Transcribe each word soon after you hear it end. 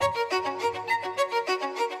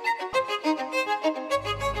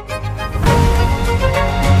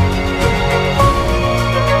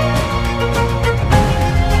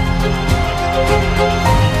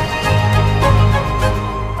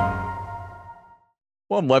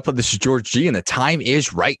Well, my pleasure. This is George G, and the time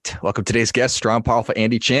is right. Welcome to today's guest, strong, powerful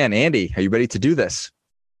Andy Chan. Andy, are you ready to do this?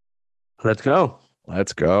 Let's go.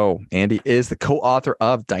 Let's go. Andy is the co-author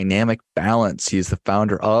of Dynamic Balance. He is the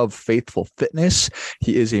founder of Faithful Fitness.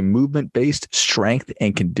 He is a movement-based strength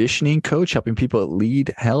and conditioning coach, helping people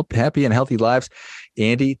lead happy and healthy lives.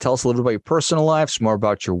 Andy, tell us a little bit about your personal life, some more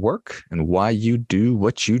about your work, and why you do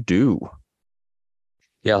what you do.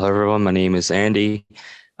 Yeah, hello everyone. My name is Andy.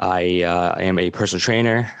 I am a personal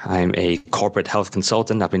trainer. I'm a corporate health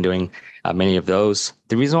consultant. I've been doing many of those.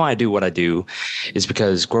 The reason why I do what I do is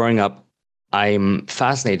because growing up, I'm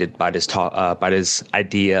fascinated by this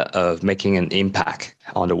idea of making an impact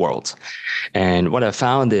on the world. And what I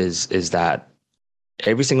found is that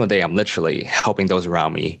every single day I'm literally helping those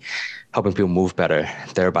around me, helping people move better,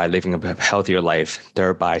 thereby living a healthier life,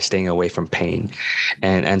 thereby staying away from pain.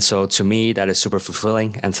 And so to me, that is super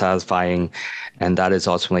fulfilling and satisfying. And that is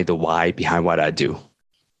ultimately the why behind what I do.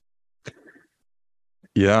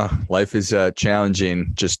 Yeah, life is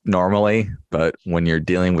challenging just normally, but when you're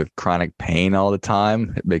dealing with chronic pain all the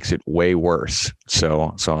time, it makes it way worse.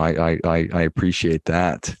 So I appreciate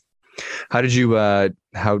that. How did you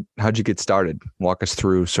how'd you get started? Walk us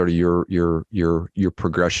through sort of your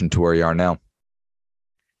progression to where you are now.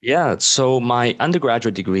 Yeah, so my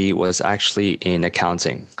undergraduate degree was actually in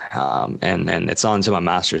accounting, and it's on to my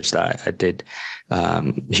master's that I did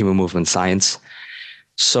human movement science.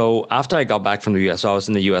 So after I got back from the US, so I was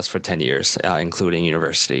in the US for 10 years, including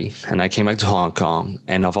university, and I came back to Hong Kong.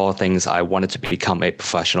 And of all things, I wanted to become a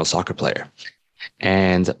professional soccer player.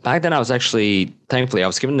 And back then, thankfully, I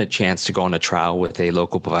was given a chance to go on a trial with a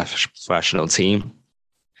local professional team.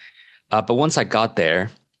 But once I got there,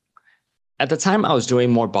 at the time, I was doing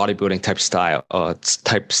more bodybuilding type style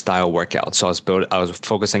workouts. So I was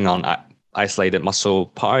focusing on isolated muscle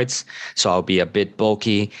parts. So I'll be a bit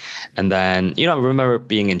bulky. And then, I remember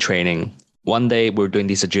being in training. One day we were doing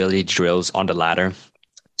these agility drills on the ladder.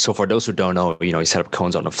 So for those who don't know, you set up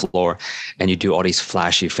cones on the floor and you do all these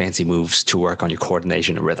flashy, fancy moves to work on your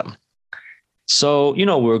coordination and rhythm. So, we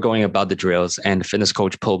were going about the drills and the fitness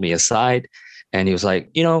coach pulled me aside and he was like,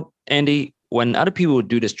 Andy, when other people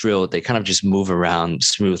do this drill, they kind of just move around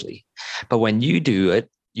smoothly. But when you do it,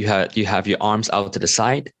 you have your arms out to the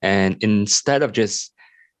side, and instead of just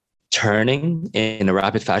turning in a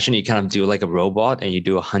rapid fashion, you kind of do like a robot and you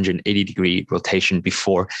do a 180-degree rotation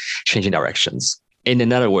before changing directions.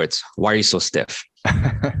 In other words, why are you so stiff?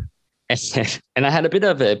 And I had a bit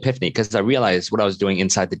of an epiphany because I realized what I was doing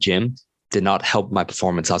inside the gym did not help my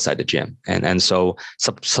performance outside the gym. And so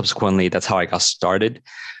subsequently, that's how I got started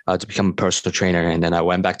to become a personal trainer. And then I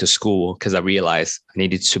went back to school because I realized I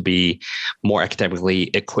needed to be more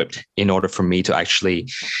academically equipped in order for me to actually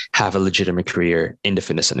have a legitimate career in the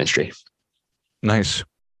fitness industry. Nice.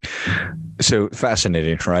 So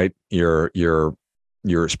fascinating, right? You're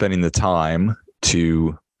spending the time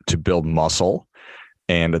to build muscle,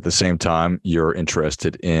 and at the same time, you're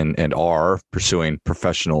interested in and are pursuing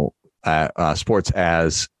professional sports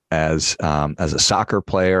as a soccer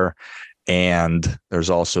player. And there's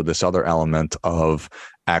also this other element of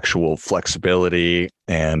actual flexibility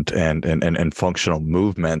and functional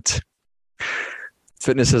movement.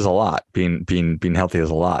 Fitness is a lot. Being healthy is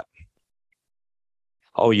a lot.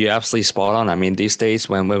 Oh, you're absolutely spot on. I mean, these days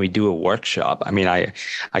when we do a workshop, I mean, I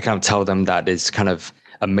kind of tell them that it's kind of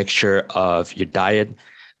a mixture of your diet,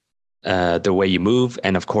 the way you move,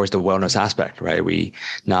 and of course the wellness aspect, right?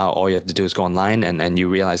 Now all you have to do is go online and you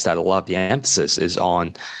realize that a lot of the emphasis is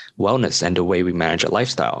on wellness and the way we manage a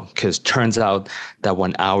lifestyle. Because turns out that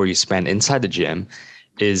 1 hour you spend inside the gym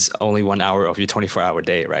is only 1 hour of your 24-hour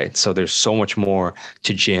day, right? So there's so much more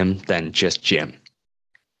to gym than just gym.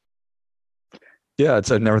 Yeah,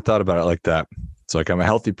 I've never thought about it like that. It's like, I'm a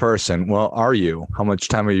healthy person. Well, are you? How much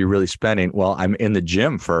time are you really spending? Well, I'm in the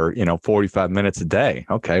gym for, 45 minutes a day.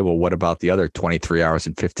 Okay. Well, what about the other 23 hours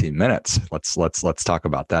and 15 minutes? Let's talk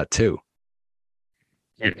about that too.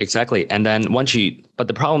 Exactly. And then but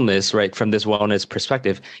the problem is, right, from this wellness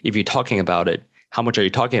perspective, if you're talking about it, how much are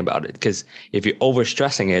you talking about it? Because if you're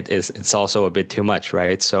overstressing it, it's also a bit too much,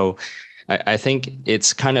 right? So I think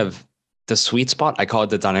it's kind of the sweet spot. I call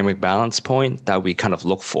it the dynamic balance point that we kind of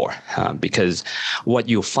look for, because what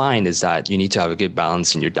you'll find is that you need to have a good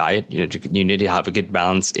balance in your diet. You need to have a good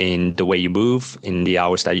balance in the way you move, in the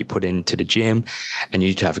hours that you put into the gym, and you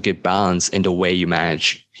need to have a good balance in the way you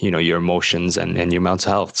manage, your emotions and your mental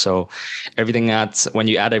health. So when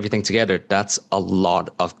you add everything together, that's a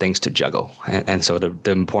lot of things to juggle. And so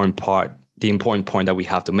the important point that we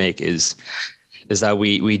have to make is that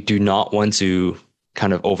we do not want to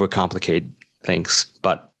kind of overcomplicate things,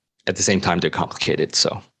 but at the same time, they're complicated.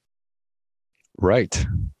 So. Right.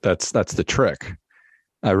 That's the trick.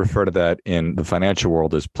 I refer to that in the financial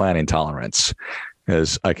world as planning tolerance,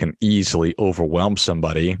 as I can easily overwhelm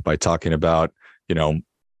somebody by talking about,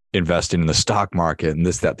 investing in the stock market and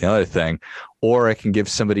this, that, the other thing, or I can give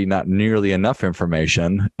somebody not nearly enough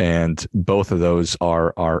information, and both of those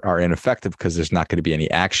are ineffective because there's not going to be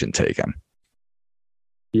any action taken.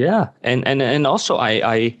 Yeah, and also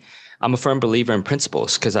I'm a firm believer in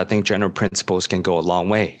principles, because I think general principles can go a long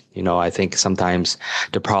way. I think sometimes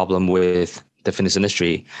the problem with the fitness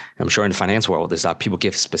industry, I'm sure in the finance world, is that people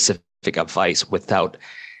give specific advice without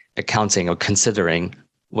accounting or considering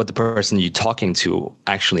what the person you're talking to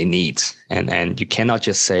actually needs. And you cannot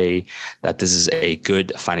just say that this is a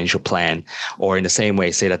good financial plan, or in the same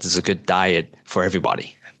way say that this is a good diet for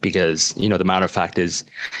everybody. Because, the matter of fact is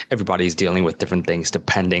everybody's dealing with different things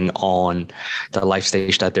depending on the life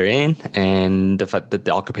stage that they're in and the fact that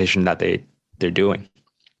the occupation that they're doing.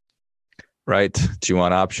 Right. Do you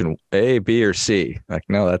want option A, B, or C? Like,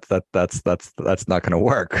 no, that's not going to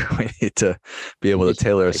work. We need to be able to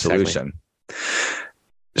tailor a solution.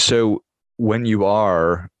 So when you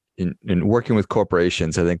are in working with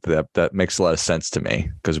corporations, I think that makes a lot of sense to me,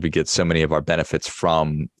 because we get so many of our benefits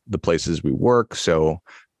from the places we work. So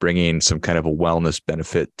bringing some kind of a wellness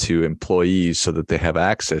benefit to employees so that they have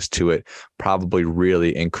access to it probably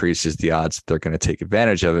really increases the odds that they're going to take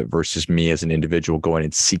advantage of it, versus me as an individual going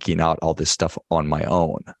and seeking out all this stuff on my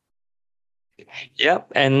own. Yeah,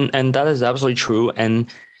 and that is absolutely true. And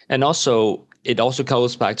also it also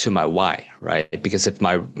goes back to my why, right? Because if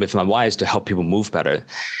my why is to help people move better,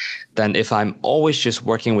 then if I'm always just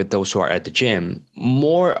working with those who are at the gym,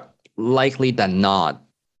 more likely than not,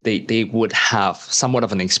 they would have somewhat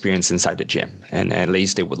of an experience inside the gym, and at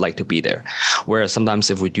least they would like to be there. Whereas sometimes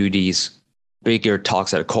if we do these bigger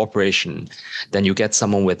talks at a corporation, then you get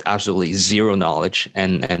someone with absolutely zero knowledge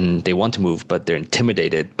and they want to move, but they're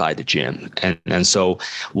intimidated by the gym. And so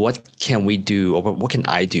what can we do, or what can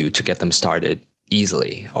I do to get them started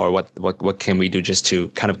easily? Or what can we do just to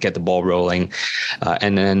kind of get the ball rolling?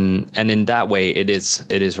 And in that way, it is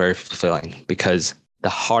very fulfilling, because the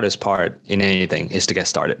hardest part in anything is to get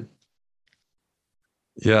started.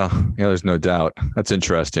 Yeah, there's no doubt. That's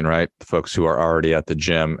interesting, right? The folks who are already at the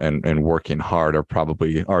gym and working hard are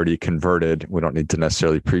probably already converted. We don't need to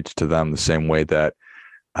necessarily preach to them the same way that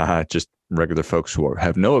just regular folks who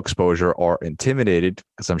have no exposure are intimidated,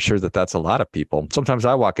 because I'm sure that's a lot of people. Sometimes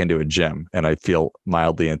I walk into a gym and I feel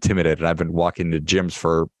mildly intimidated. I've been walking into gyms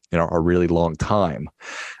for a really long time.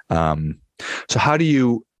 So how do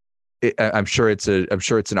you? I'm sure it's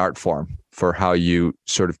an art form for how you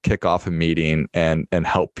sort of kick off a meeting and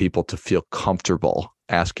help people to feel comfortable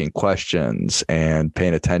asking questions and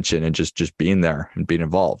paying attention and just being there and being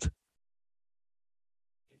involved.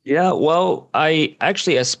 Yeah, well, I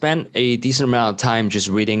spent a decent amount of time just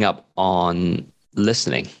reading up on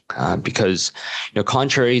listening, because,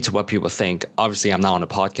 contrary to what people think, obviously I'm not on a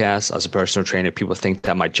podcast as a personal trainer. People think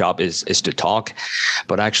that my job is to talk,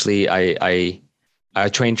 but actually I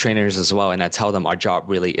train trainers as well, and I tell them our job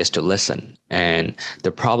really is to listen. And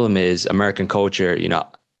the problem is American culture,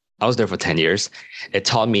 I was there for 10 years. It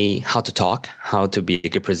taught me how to talk, how to be a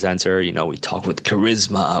good presenter. We talk with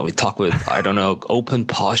charisma, we talk with, open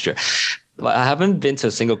posture. But I haven't been to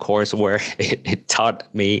a single course where it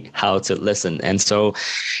taught me how to listen. And so,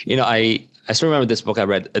 I still remember this book I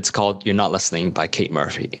read. It's called You're Not Listening by Kate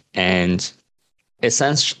Murphy. And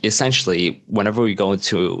essentially, whenever we go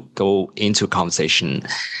into a conversation,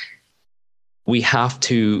 we have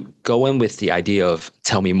to go in with the idea of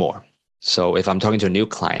tell me more. So if I'm talking to a new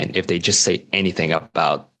client, if they just say anything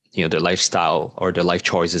about their lifestyle or their life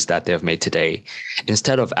choices that they've made today,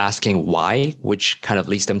 instead of asking why, which kind of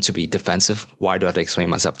leads them to be defensive, why do I have to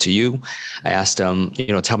explain myself to you? I asked them,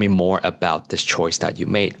 tell me more about this choice that you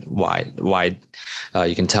made. Why?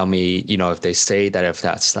 You can tell me, if they say that if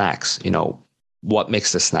that's snacks, what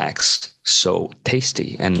makes the snacks so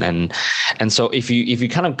tasty? And so if you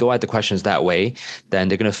kind of go at the questions that way, then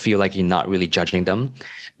they're going to feel like you're not really judging them.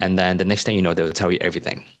 And then the next thing they'll tell you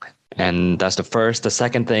everything. And that's the first. The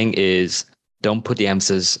second thing is don't put the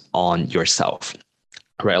emphasis on yourself,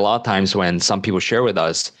 right? A lot of times when some people share with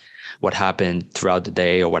us what happened throughout the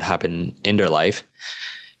day or what happened in their life,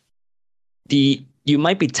 you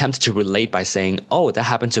might be tempted to relate by saying, oh, that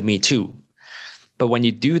happened to me too. But when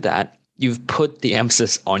you do that, you've put the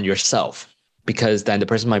emphasis on yourself, because then the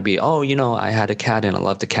person might be, oh, I had a cat and I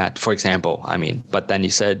love the cat, for example. But then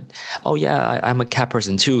you said, oh yeah, I'm a cat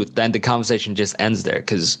person too. Then the conversation just ends there,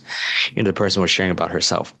 because the person was sharing about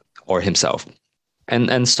herself or himself.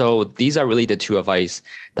 And so these are really the two advice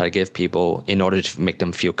that I give people in order to make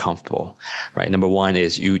them feel comfortable, right? Number one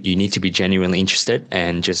is you need to be genuinely interested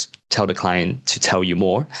and just tell the client to tell you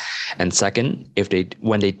more. And second,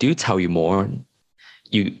 when they do tell you more,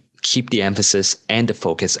 you keep the emphasis and the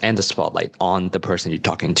focus and the spotlight on the person you're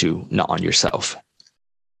talking to, not on yourself.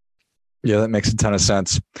 Yeah, that makes a ton of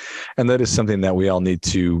sense. And that is something that we all need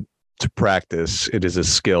to practice. It is a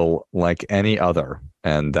skill like any other.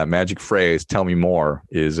 And that magic phrase, "tell me more,"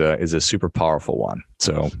 is a super powerful one.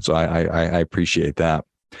 So I appreciate that.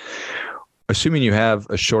 Assuming you have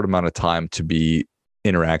a short amount of time to be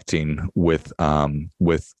interacting with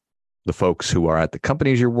the folks who are at the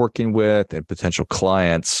companies you're working with and potential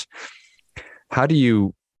clients, how do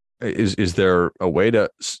you, is there a way to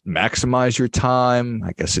maximize your time?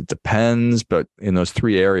 I guess it depends, but in those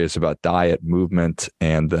three areas about diet, movement,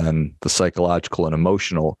 and then the psychological and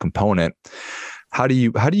emotional component, how do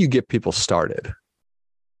you get people started?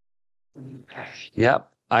 Yeah,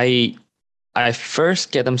 I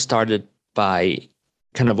first get them started by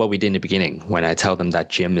kind of what we did in the beginning when I tell them that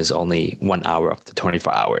gym is only 1 hour of the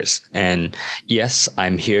 24 hours. And yes,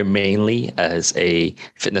 I'm here mainly as a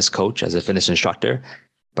fitness coach, as a fitness instructor,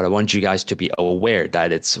 but I want you guys to be aware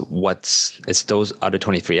that it's those other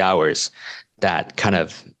 23 hours that kind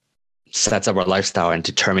of sets up our lifestyle and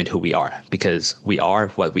determine who we are, because we are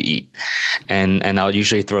what we eat. And I'll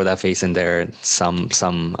usually throw that face in there some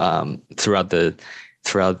throughout the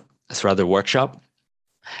workshop.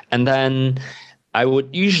 And then I would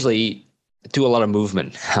usually do a lot of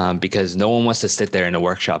movement because no one wants to sit there in a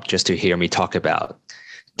workshop just to hear me talk about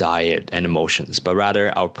diet and emotions, but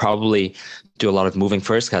rather I'll probably do a lot of moving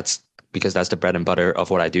first. Because that's the bread and butter of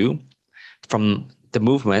what I do. From the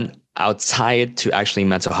movement, I'll tie it to actually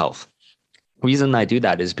mental health. Reason I do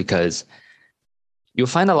that is because you'll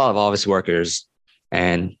find a lot of office workers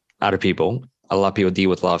and other people, a lot of people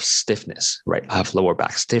deal with a lot of stiffness, right? I have lower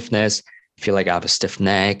back stiffness, feel like I have a stiff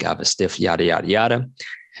neck, I have a stiff yada, yada, yada.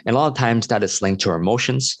 And a lot of times that is linked to our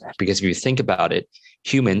emotions, because if you think about it,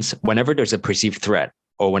 humans, whenever there's a perceived threat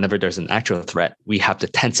or whenever there's an actual threat, we have to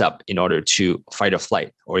tense up in order to fight or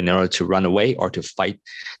flight, or in order to run away or to fight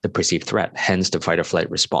the perceived threat, hence the fight or flight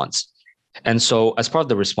response. And so as part of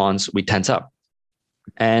the response, we tense up.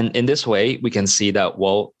 And in this way, we can see that,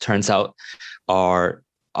 well, turns out our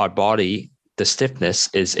body, the stiffness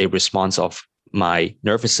is a response of my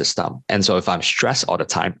nervous system. And so if I'm stressed all the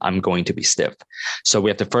time, I'm going to be stiff. So we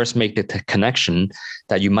have to first make the connection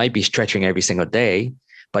that you might be stretching every single day,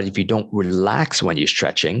 but if you don't relax when you're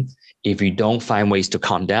stretching, if you don't find ways to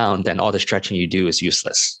calm down, then all the stretching you do is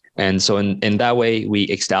useless. And so in that way, we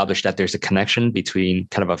establish that there's a connection between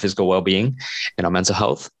kind of our physical well-being and our mental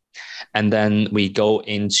health. And then we go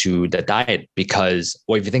into the diet, because,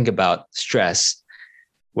 well, if you think about stress,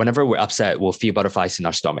 whenever we're upset, we'll feel butterflies in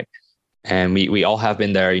our stomach. And we all have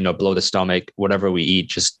been there, below the stomach, whatever we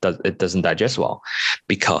eat it doesn't digest well,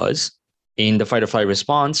 because in the fight or flight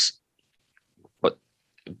response,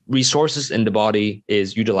 resources in the body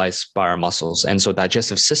is utilized by our muscles. And so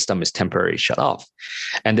digestive system is temporarily shut off.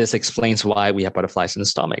 And this explains why we have butterflies in the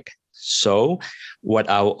stomach. So what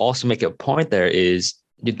I will also make a point there is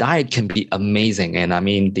your diet can be amazing. And I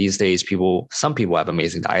mean, these days, some people have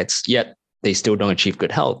amazing diets, yet they still don't achieve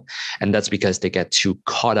good health. And that's because they get too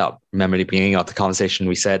caught up. Remember the beginning of the conversation,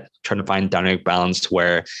 we said, trying to find dynamic balance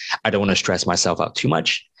where I don't want to stress myself out too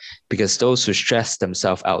much, because those who stress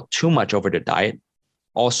themselves out too much over the diet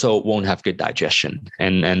also won't have good digestion.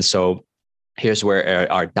 And so here's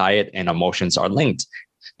where our diet and emotions are linked.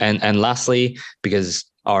 And lastly, because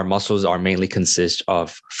our muscles are mainly consist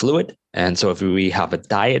of fluid. And so if we have a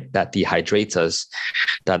diet that dehydrates us,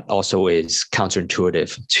 that also is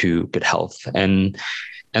counterintuitive to good health. And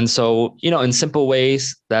so, in simple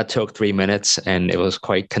ways, that took 3 minutes, and it was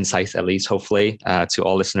quite concise, at least hopefully to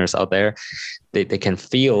all listeners out there. They can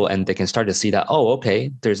feel and they can start to see that, oh,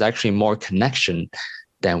 okay, there's actually more connection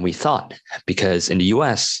than we thought, because in the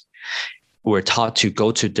US, we're taught to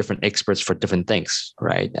go to different experts for different things,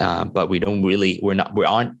 right? But we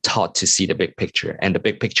aren't taught to see the big picture. And the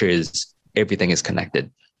big picture is everything is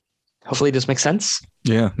connected. Hopefully this makes sense.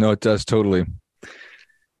 Yeah, no, it does totally.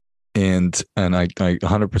 And I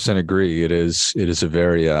 100% agree. It is a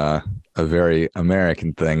very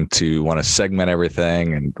American thing to want to segment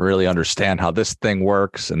everything and really understand how this thing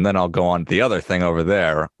works, and then I'll go on to the other thing over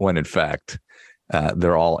there, when in fact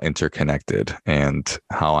they're all interconnected, and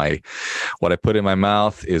what I put in my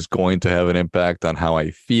mouth is going to have an impact on how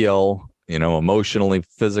I feel, emotionally,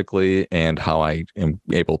 physically, and how I am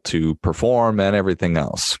able to perform and everything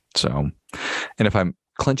else. So, and if I'm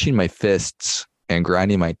clenching my fists and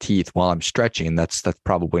grinding my teeth while I'm stretching, that's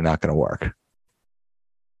probably not going to work.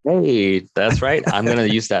 Hey, that's right. I'm going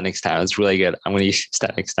to use that next time. It's really good. I'm going to use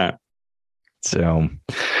that next time. So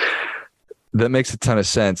that makes a ton of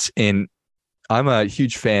sense. And I'm a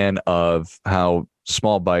huge fan of how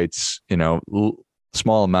small bites,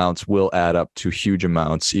 small amounts will add up to huge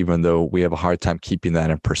amounts, even though we have a hard time keeping that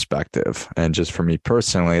in perspective. And just for me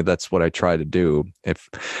personally, that's what I try to do. If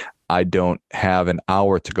I don't have an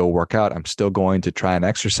hour to go work out, I'm still going to try and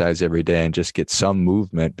exercise every day and just get some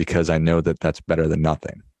movement because I know that that's better than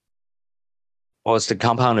nothing. Well, it's the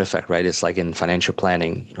compound effect, right? It's like in financial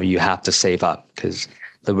planning, you have to save up because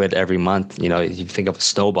the bit every month, you think of a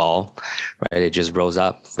snowball, right? It just grows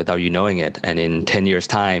up without you knowing it. And in 10 years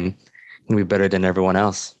time, you'll be better than everyone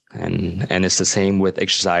else. And it's the same with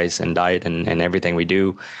exercise and diet and everything we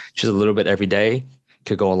do. Just a little bit every day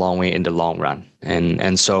could go a long way in the long run.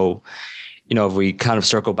 And so, if we kind of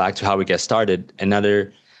circle back to how we get started,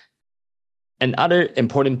 another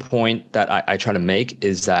important point that I try to make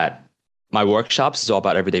is that my workshops is all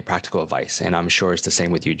about everyday practical advice. And I'm sure it's the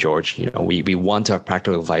same with you, George. We want to have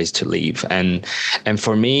practical advice to leave. And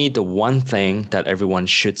for me, the one thing that everyone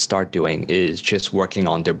should start doing is just working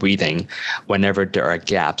on their breathing whenever there are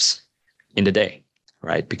gaps in the day,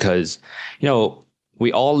 right? Because,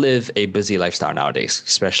 we all live a busy lifestyle nowadays,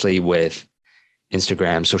 especially with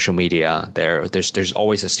Instagram, social media, there's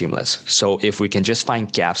always a stimulus. So if we can just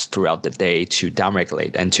find gaps throughout the day to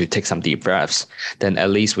downregulate and to take some deep breaths, then at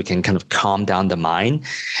least we can kind of calm down the mind.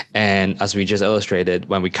 And as we just illustrated,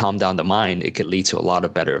 when we calm down the mind, it could lead to a lot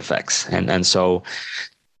of better effects. And so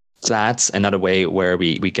that's another way where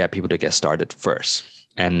we get people to get started first.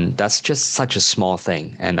 And that's just such a small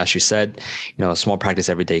thing. And as you said, a small practice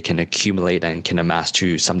every day can accumulate and can amass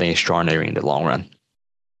to something extraordinary in the long run.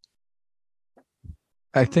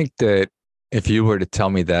 I think that if you were to tell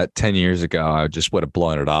me that 10 years ago, I just would have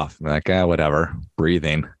blown it off. I'm like, whatever,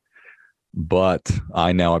 breathing. But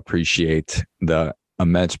I now appreciate the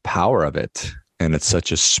immense power of it. And it's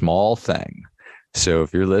such a small thing. So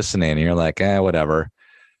if you're listening and you're like, whatever,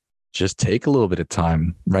 just take a little bit of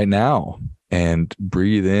time right now and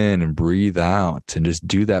breathe in and breathe out and just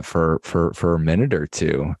do that for a minute or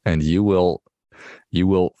two. And you will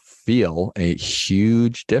feel a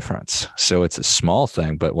huge difference. So it's a small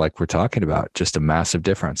thing, but like we're talking about, just a massive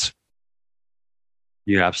difference.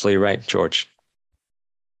 You're absolutely right, George.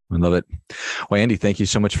 I love it. Well, Andy, thank you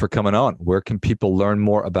so much for coming on. Where can people learn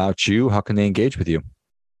more about you? How can they engage with you?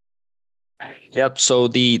 Yep. So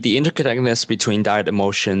the interconnectedness between diet,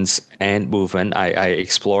 emotions, and movement, I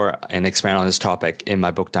explore and expand on this topic in my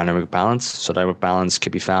book, Dynamic Balance. So Dynamic Balance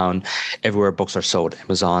can be found everywhere books are sold: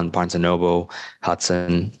 Amazon, Barnes & Noble,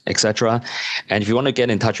 Hudson, etc. And if you want to get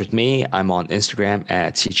in touch with me, I'm on Instagram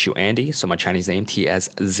at Tsichu Andy. So my Chinese name,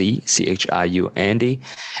 TSZCHIU Andy.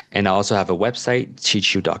 And I also have a website,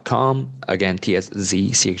 tsichu.com. Again,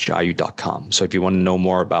 TSZCHIU.com. So if you want to know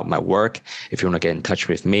more about my work, if you want to get in touch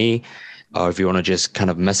with me, or if you want to just kind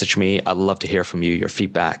of message me, I'd love to hear from you, your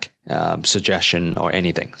feedback, suggestion, or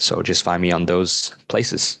anything. So just find me on those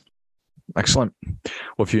places. Excellent.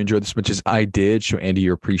 Well, if you enjoyed this as much as I did, show Andy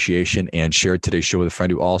your appreciation and share today's show with a friend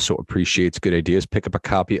who also appreciates good ideas. Pick up a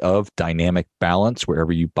copy of Dynamic Balance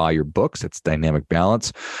wherever you buy your books. It's Dynamic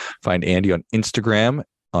Balance. Find Andy on Instagram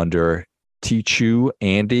under Tsichu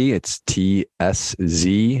Andy. It's TSZCHIU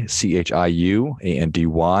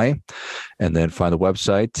ANDY. And then find the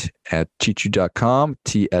website at tsichu.com,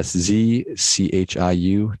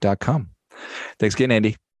 TSZCHIU.com. Thanks again,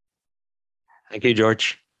 Andy. Thank you,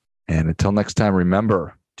 George. And until next time,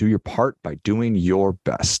 remember, do your part by doing your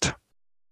best.